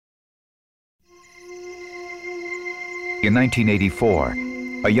In 1984,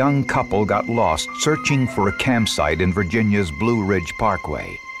 a young couple got lost searching for a campsite in Virginia's Blue Ridge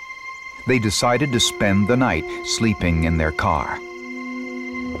Parkway. They decided to spend the night sleeping in their car.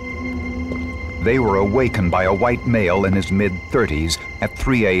 They were awakened by a white male in his mid-30s at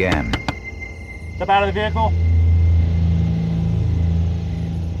 3 a.m. Step out of the vehicle.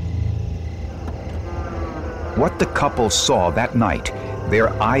 What the couple saw that night, their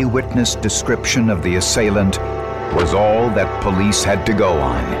eyewitness description of the assailant, was all that police had to go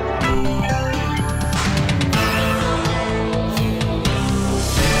on.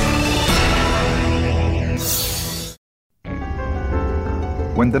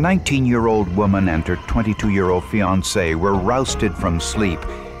 When the 19-year-old woman and her 22-year-old fiancé were rousted from sleep,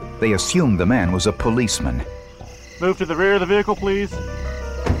 they assumed the man was a policeman. Move to the rear of the vehicle, please.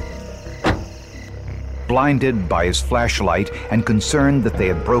 Blinded by his flashlight and concerned that they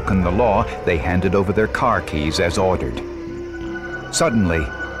had broken the law, they handed over their car keys as ordered. Suddenly,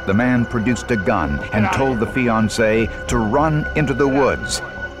 the man produced a gun and told the fiancé to run into the woods.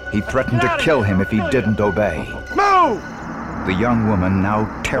 He threatened to kill him if he didn't obey. Move! The young woman, now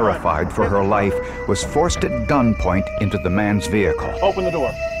terrified for her life, was forced at gunpoint into the man's vehicle. Open the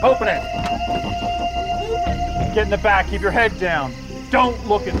door. Open it! Get in the back. Keep your head down. Don't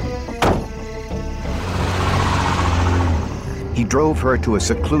look at me. He drove her to a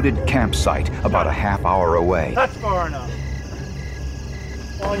secluded campsite about a half hour away. That's far enough.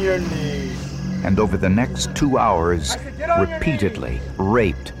 On your knees. And over the next 2 hours, repeatedly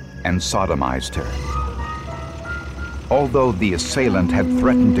raped and sodomized her. Although the assailant had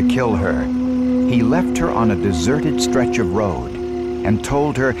threatened to kill her, he left her on a deserted stretch of road and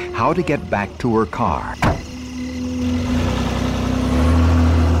told her how to get back to her car.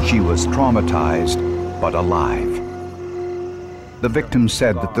 She was traumatized, but alive. The victim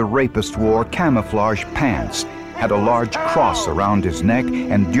said that the rapist wore camouflage pants, had a large cross around his neck,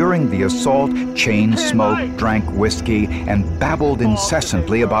 and during the assault chain smoked, drank whiskey, and babbled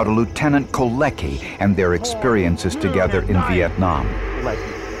incessantly about a Lieutenant Kolecki and their experiences together in Vietnam.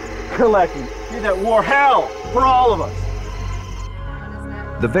 Kolecki, he that wore hell for all of us.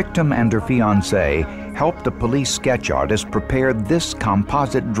 The victim and her fiancé helped a police sketch artist prepare this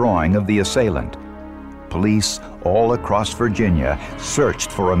composite drawing of the assailant. Police all across Virginia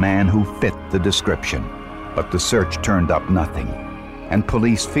searched for a man who fit the description, but the search turned up nothing, and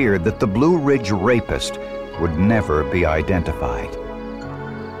police feared that the Blue Ridge rapist would never be identified.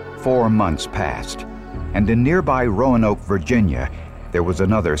 4 months passed, and in nearby Roanoke, Virginia, there was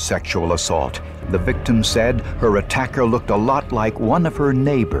another sexual assault. The victim said her attacker looked a lot like one of her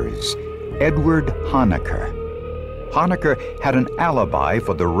neighbors, Edward Honaker. Honaker had an alibi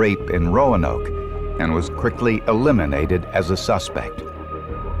for the rape in Roanoke and was quickly eliminated as a suspect.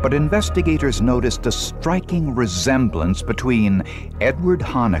 But investigators noticed a striking resemblance between Edward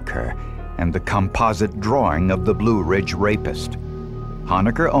Honaker and the composite drawing of the Blue Ridge rapist.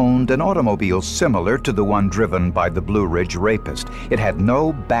 Honaker owned an automobile similar to the one driven by the Blue Ridge rapist. It had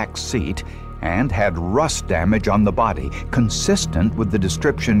no back seat and had rust damage on the body, consistent with the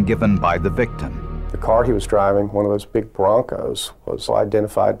description given by the victim. The car he was driving, one of those big Broncos, was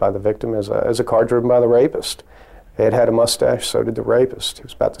identified by the victim as a car driven by the rapist. Ed had a mustache, so did the rapist. He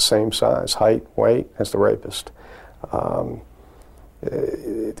was about the same size, height, weight as the rapist.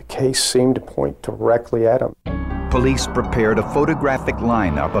 The case seemed to point directly at him. Police prepared a photographic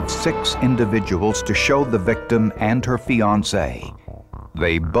lineup of 6 individuals to show the victim and her fiancé.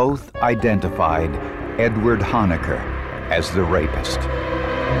 They both identified Edward Honaker as the rapist.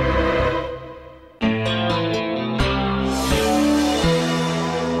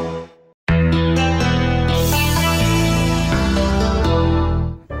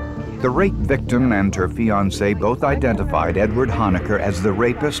 The rape victim and her fiancé both identified Edward Honaker as the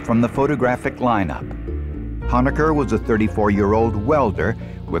rapist from the photographic lineup. Honaker was a 34-year-old welder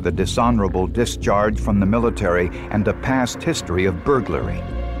with a dishonorable discharge from the military and a past history of burglary.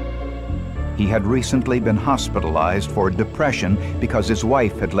 He had recently been hospitalized for depression because his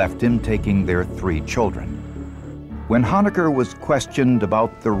wife had left him taking their 3 children. When Honaker was questioned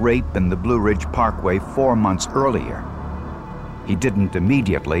about the rape in the Blue Ridge Parkway 4 months earlier, he didn't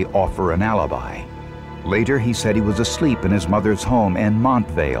immediately offer an alibi. Later, he said he was asleep in his mother's home in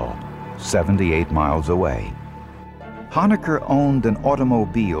Montvale, 78 miles away. Honaker owned an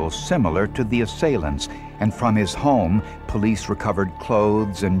automobile similar to the assailant's, and from his home, police recovered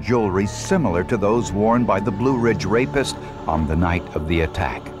clothes and jewelry similar to those worn by the Blue Ridge rapist on the night of the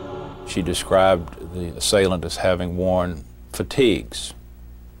attack. She described the assailant as having worn fatigues.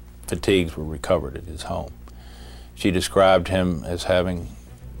 Fatigues were recovered at his home. She described him as having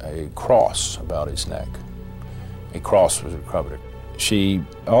a cross about his neck. A cross was recovered. She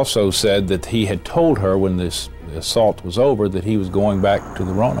also said that he had told her when the assault was over that he was going back to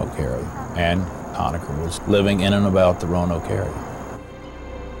the Roanoke area, and Honaker was living in and about the Roanoke area.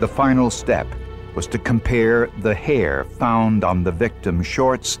 The final step was to compare the hair found on the victim's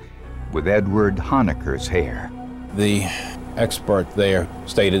shorts with Edward Honaker's hair. The expert there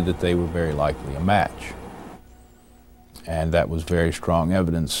stated that they were very likely a match, and that was very strong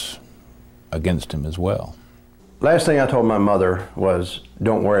evidence against him as well. Last thing I told my mother was,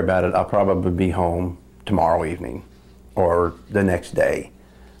 don't worry about it, I'll probably be home tomorrow evening or the next day.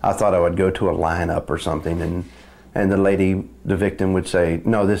 I thought I would go to a lineup or something, and the lady, the victim, would say,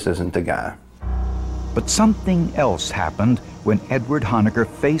 no, this isn't the guy. But something else happened when Edward Honaker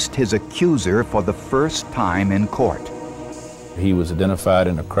faced his accuser for the first time in court. He was identified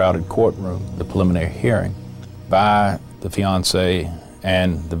in a crowded courtroom, the preliminary hearing, by the fiancée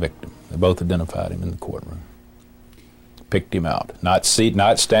and the victim. They both identified him in the courtroom. Picked him out, not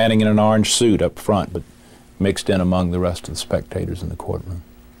standing in an orange suit up front, but mixed in among the rest of the spectators in the courtroom.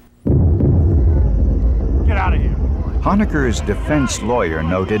 Get out of here. Honaker's defense lawyer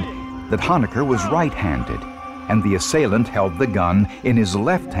noted that Honaker was right-handed, and the assailant held the gun in his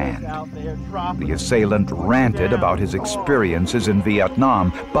left hand. The assailant ranted about his experiences in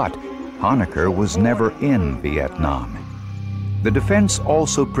Vietnam, but Honaker was never in Vietnam. The defense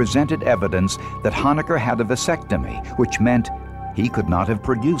also presented evidence that Honaker had a vasectomy, which meant he could not have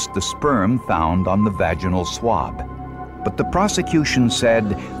produced the sperm found on the vaginal swab. But the prosecution said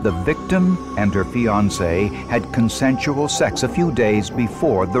the victim and her fiancé had consensual sex a few days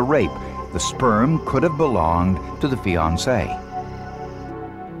before the rape. The sperm could have belonged to the fiancé.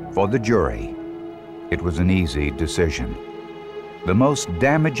 For the jury, it was an easy decision. The most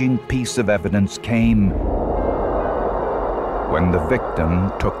damaging piece of evidence came when the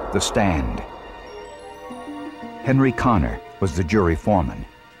victim took the stand. Henry Connor was the jury foreman.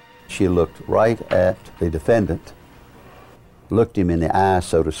 She looked right at the defendant, looked him in the eye,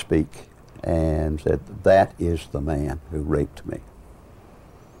 so to speak, and said, that is the man who raped me.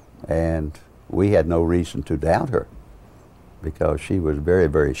 And we had no reason to doubt her because she was very,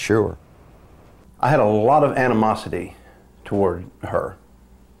 very sure. I had a lot of animosity toward her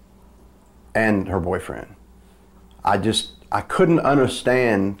and her boyfriend. I couldn't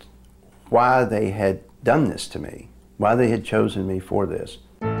understand why they had done this to me, why they had chosen me for this.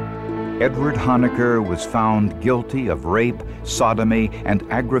 Edward Honaker was found guilty of rape, sodomy, and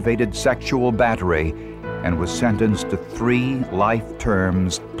aggravated sexual battery and was sentenced to 3 life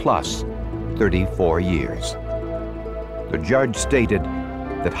terms plus 34 years. The judge stated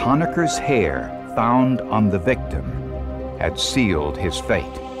that Honaker's hair found on the victim had sealed his fate.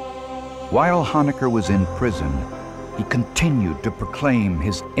 While Honaker was in prison, he continued to proclaim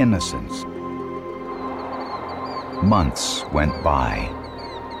his innocence. Months went by,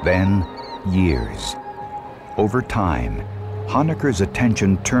 then years. Over time, Honaker's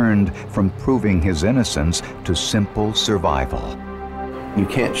attention turned from proving his innocence to simple survival. You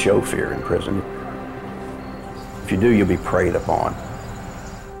can't show fear in prison. If you do, you'll be preyed upon.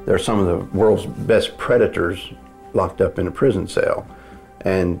 There are some of the world's best predators locked up in a prison cell,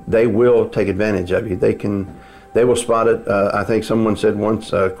 and they will take advantage of you. They will spot it, I think someone said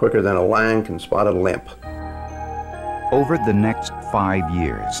once, quicker than a lion can spot a limp. Over the next 5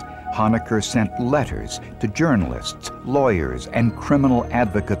 years, Honaker sent letters to journalists, lawyers, and criminal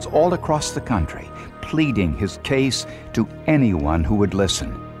advocates all across the country, pleading his case to anyone who would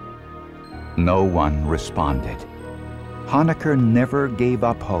listen. No one responded. Honaker never gave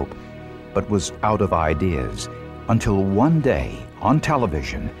up hope, but was out of ideas, until one day, on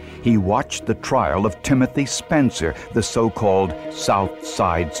television, he watched the trial of Timothy Spencer, the so-called South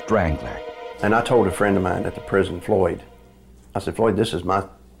Side Strangler. And I told a friend of mine at the prison, Floyd, I said, Floyd, this is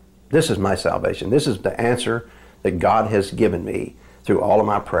my salvation. This is the answer that God has given me through all of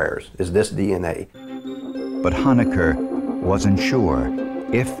my prayers, is this DNA. But Honaker wasn't sure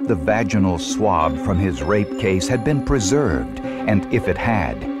if the vaginal swab from his rape case had been preserved, and if it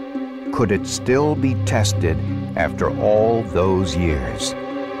had, could it still be tested after all those years?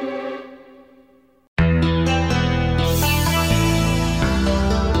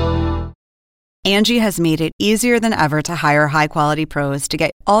 Angie has made it easier than ever to hire high-quality pros to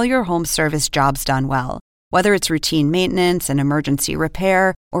get all your home service jobs done well. Whether it's routine maintenance, an emergency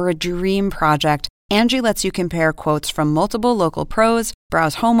repair, or a dream project, Angie lets you compare quotes from multiple local pros,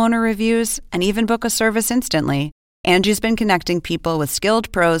 browse homeowner reviews, and even book a service instantly. Angie's been connecting people with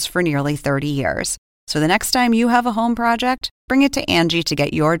skilled pros for nearly 30 years. So the next time you have a home project, bring it to Angie to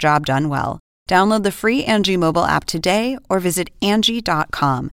get your job done well. Download the free Angie mobile app today or visit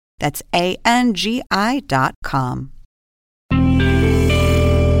Angie.com. That's ANGI.com.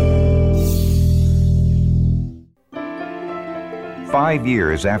 Five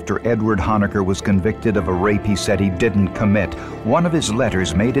years after Edward Honaker was convicted of a rape he said he didn't commit, one of his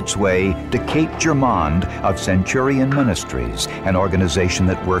letters made its way to Kate Germond of Centurion Ministries, an organization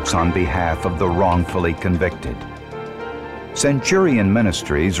that works on behalf of the wrongfully convicted. Centurion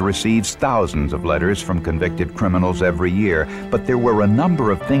Ministries receives thousands of letters from convicted criminals every year, but there were a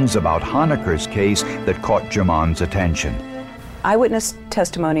number of things about Honaker's case that caught Germond's attention. Eyewitness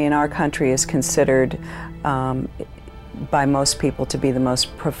testimony in our country is considered by most people to be the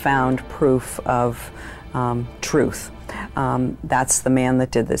most profound proof of truth. That's the man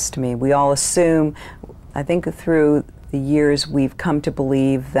that did this to me. We all assume, I think through the years we've come to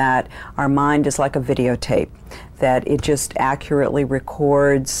believe that our mind is like a videotape, that it just accurately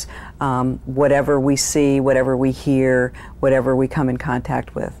records whatever we see, whatever we hear, whatever we come in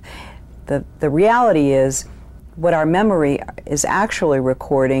contact with. The reality is, what our memory is actually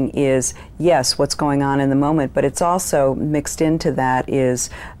recording is, yes, what's going on in the moment, but it's also mixed into that is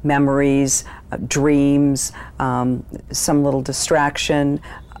memories, dreams, some little distraction.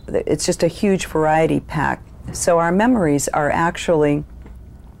 It's just a huge variety pack. So our memories are actually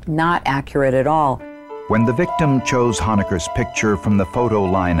not accurate at all. When the victim chose Honaker's picture from the photo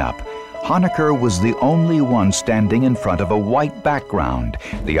lineup, Honaker was the only one standing in front of a white background.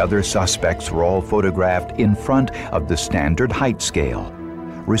 The other suspects were all photographed in front of the standard height scale.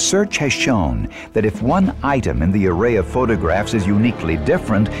 Research has shown that if one item in the array of photographs is uniquely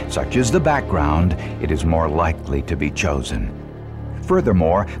different, such as the background, it is more likely to be chosen.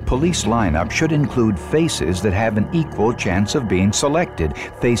 Furthermore, police lineup should include faces that have an equal chance of being selected,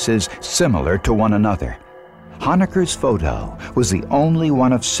 faces similar to one another. Honaker's photo was the only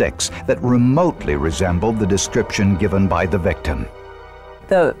one of 6 that remotely resembled the description given by the victim.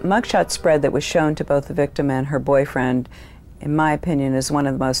 The mugshot spread that was shown to both the victim and her boyfriend, in my opinion, is one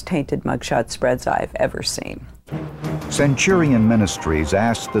of the most tainted mugshot spreads I've ever seen. Centurion Ministries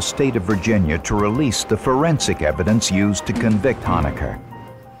asked the state of Virginia to release the forensic evidence used to convict Honaker.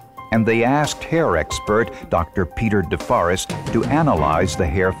 And they asked hair expert Dr. Peter DeForest to analyze the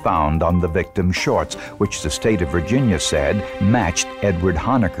hair found on the victim's shorts, which the state of Virginia said matched Edward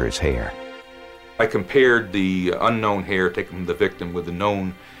Honaker's hair. I compared the unknown hair taken from the victim with the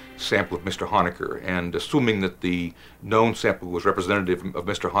known sample of Mr. Honaker, and assuming that the known sample was representative of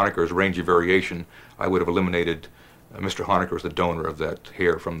Mr. Honaker's range of variation, I would have eliminated Mr. Honaker as the donor of that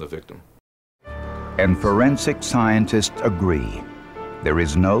hair from the victim. And forensic scientists agree. There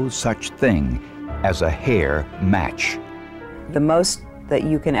is no such thing as a hair match. The most that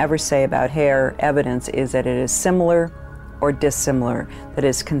you can ever say about hair evidence is that it is similar or dissimilar, that it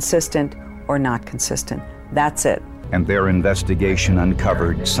is consistent or not consistent. That's it. And their investigation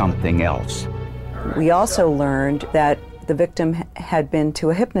uncovered something else. We also learned that the victim had been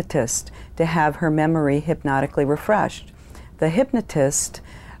to a hypnotist to have her memory hypnotically refreshed. The hypnotist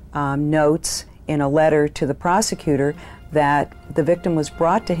notes in a letter to the prosecutor that the victim was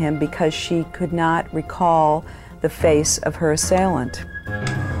brought to him because she could not recall the face of her assailant.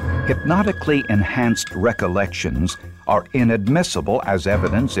 Hypnotically enhanced recollections are inadmissible as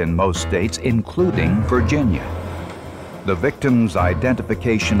evidence in most states, including Virginia. The victim's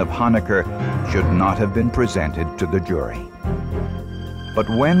identification of Honaker should not have been presented to the jury. But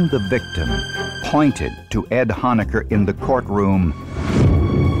when the victim pointed to Ed Honaker in the courtroom,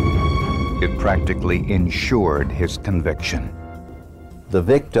 it practically ensured his conviction. The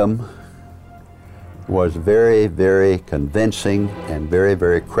victim was very, very convincing and very,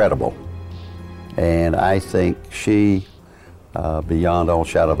 very credible. And I think she, beyond all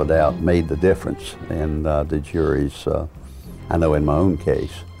shadow of a doubt, made the difference in the jury's, I know in my own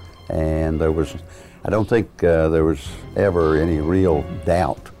case. And I don't think there was ever any real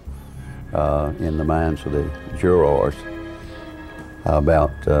doubt in the minds of the jurors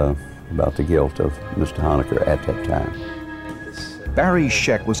about the guilt of Mr. Honaker at that time. Barry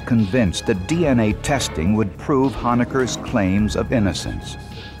Scheck was convinced that DNA testing would prove Honaker's claims of innocence.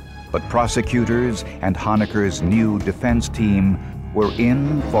 But prosecutors and Honaker's new defense team were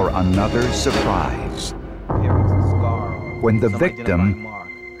in for another surprise. When the victim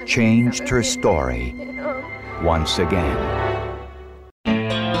changed her story once again.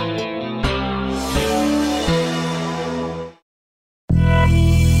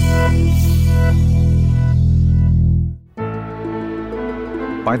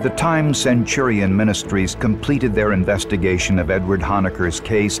 By the time Centurion Ministries completed their investigation of Edward Honaker's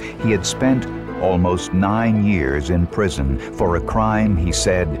case, he had spent almost 9 years in prison for a crime he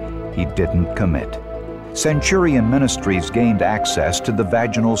said he didn't commit. Centurion Ministries gained access to the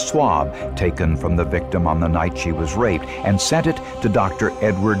vaginal swab taken from the victim on the night she was raped and sent it to Dr.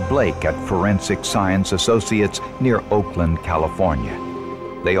 Edward Blake at Forensic Science Associates near Oakland, California.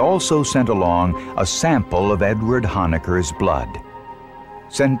 They also sent along a sample of Edward Honeker's blood.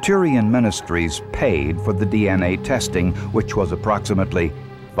 Centurion Ministries paid for the DNA testing, which was approximately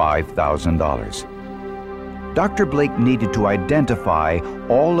 $5,000. Dr. Blake needed to identify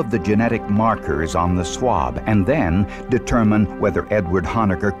all of the genetic markers on the swab and then determine whether Edward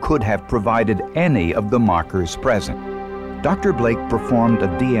Honeker could have provided any of the markers present. Dr. Blake performed a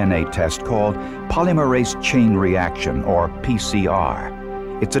DNA test called polymerase chain reaction, or PCR.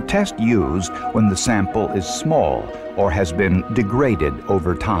 It's a test used when the sample is small or has been degraded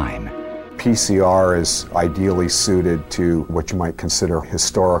over time. PCR is ideally suited to what you might consider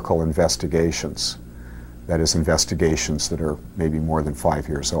historical investigations. That is, investigations that are maybe more than 5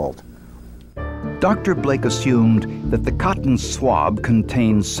 years old. Dr. Blake assumed that the cotton swab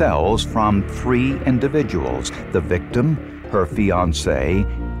contained cells from 3 individuals: the victim, her fiancé,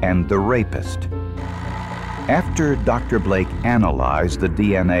 and the rapist. After Dr. Blake analyzed the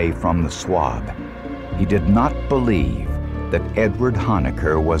DNA from the swab, he did not believe that Edward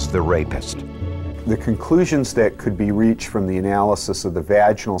Honeker was the rapist. The conclusions that could be reached from the analysis of the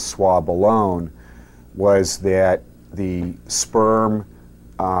vaginal swab alone was that the sperm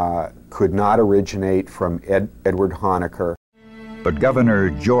could not originate from Edward Honeker. But Governor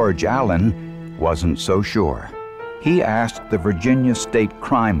George Allen wasn't so sure. He asked the Virginia State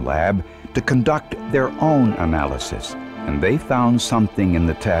Crime Lab to conduct their own analysis, and they found something in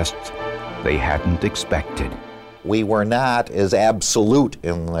the tests they hadn't expected. We were not as absolute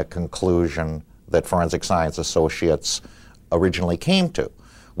in the conclusion that Forensic Science Associates originally came to.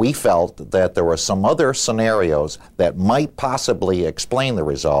 We felt that there were some other scenarios that might possibly explain the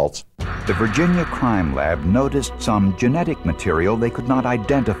results. The Virginia Crime Lab noticed some genetic material they could not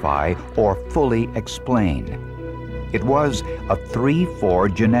identify or fully explain. It was a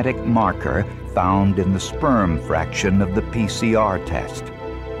 3,4 genetic marker found in the sperm fraction of the PCR test.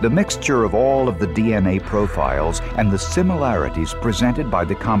 The mixture of all of the DNA profiles and the similarities presented by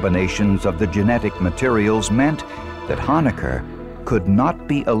the combinations of the genetic materials meant that Honeker could not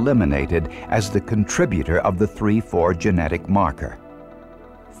be eliminated as the contributor of the 3,4 genetic marker.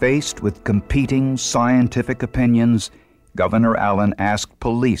 Faced with competing scientific opinions, Governor Allen asked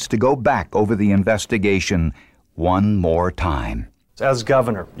police to go back over the investigation one more time. As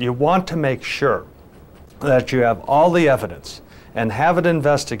governor, you want to make sure that you have all the evidence and have it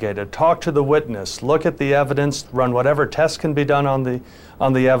investigated, talk to the witness, look at the evidence, run whatever tests can be done on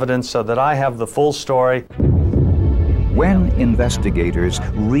the evidence so that I have the full story. When investigators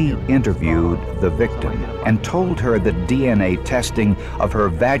re-interviewed the victim and told her that DNA testing of her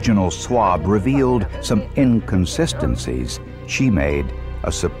vaginal swab revealed some inconsistencies, she made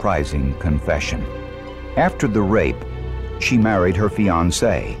a surprising confession. After the rape, she married her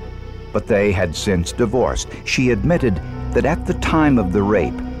fiancé, but they had since divorced. She admitted that at the time of the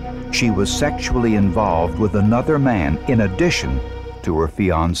rape, she was sexually involved with another man in addition to her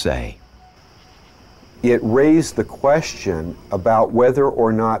fiancé. It raised the question about whether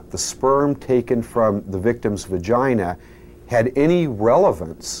or not the sperm taken from the victim's vagina had any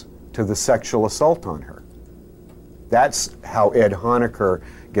relevance to the sexual assault on her. That's how Ed Honeker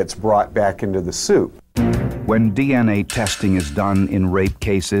gets brought back into the soup. When DNA testing is done in rape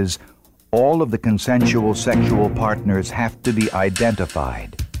cases, all of the consensual sexual partners have to be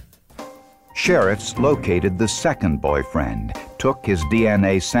identified. Sheriffs located the second boyfriend, took his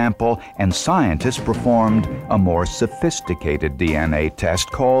DNA sample, and scientists performed a more sophisticated DNA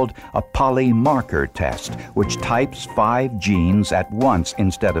test called a polymarker test, which types 5 genes at once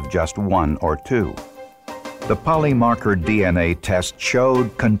instead of just 1 or 2. The polymarker DNA test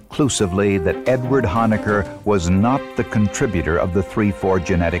showed conclusively that Edward Honeker was not the contributor of the 3,4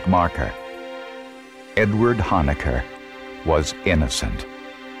 genetic marker. Edward Honeker was innocent.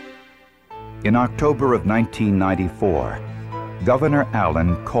 In October of 1994, Governor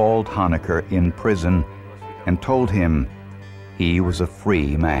Allen called Honeker in prison and told him he was a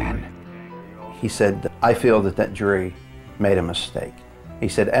free man. He said, I feel that that jury made a mistake. He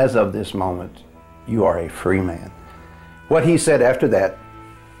said, as of this moment, you are a free man. What he said after that,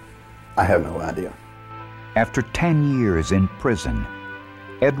 I have no idea. After 10 years in prison,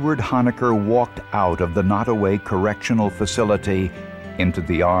 Edward Honeker walked out of the Nottoway Correctional Facility into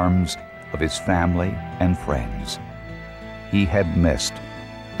the arms of his family and friends. He had missed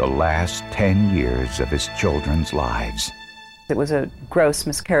the last 10 years of his children's lives. It was a gross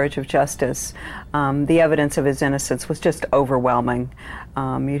miscarriage of justice. The evidence of his innocence was just overwhelming.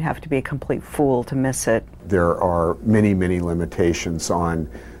 You'd have to be a complete fool to miss it. There are many, many limitations on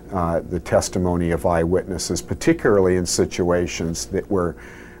the testimony of eyewitnesses, particularly in situations that where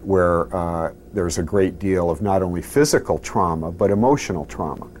there's a great deal of not only physical trauma, but emotional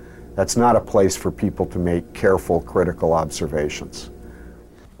trauma. That's not a place for people to make careful, critical observations.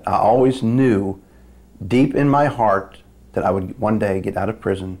 I always knew deep in my heart that I would one day get out of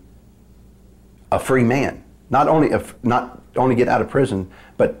prison a free man. Not only get out of prison,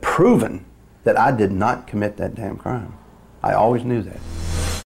 but proven that I did not commit that damn crime. I always knew that.